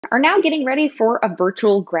are now getting ready for a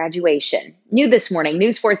virtual graduation. New this morning,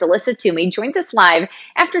 News 4's Alyssa Toomey joins us live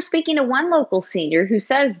after speaking to one local senior who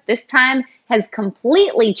says this time has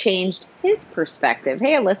completely changed his perspective.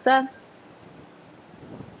 Hey, Alyssa.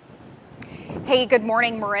 Hey, good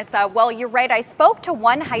morning, Marissa. Well, you're right. I spoke to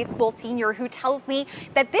one high school senior who tells me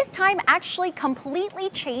that this time actually completely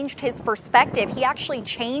changed his perspective. He actually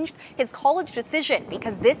changed his college decision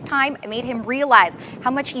because this time it made him realize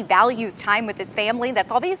how much he values time with his family.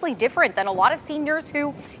 That's obviously different than a lot of seniors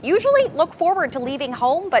who usually look forward to leaving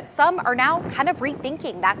home, but some are now kind of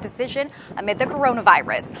rethinking that decision amid the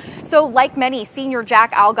coronavirus. So like many, senior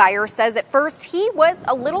Jack Allgeyer says at first he was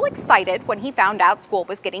a little excited when he found out school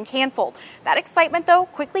was getting canceled. That excitement, though,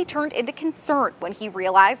 quickly turned into concern when he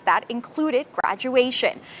realized that included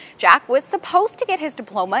graduation. Jack was supposed to get his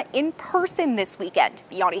diploma in person this weekend.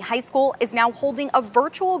 Vianney High School is now holding a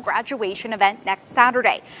virtual graduation event next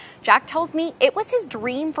Saturday. Jack tells me it was his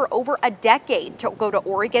dream for over a decade to go to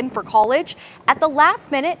Oregon for college. At the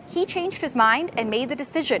last minute, he changed his mind and made the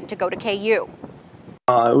decision to go to KU.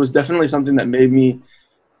 It was definitely something that made me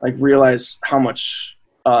realize how much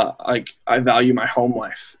I value my home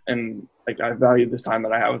life, and I value this time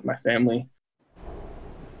that I have with my family.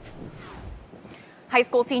 High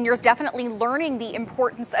school seniors definitely learning the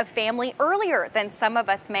importance of family earlier than some of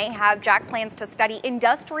us may have. Jack plans to study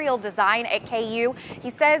industrial design at KU. He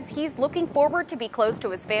says he's looking forward to be close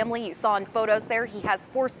to his family. You saw in photos there he has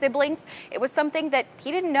 4 siblings. It was something that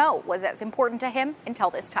he didn't know was as important to him until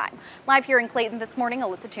this time. Live here in Clayton this morning,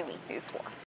 Alyssa Toomey, News 4.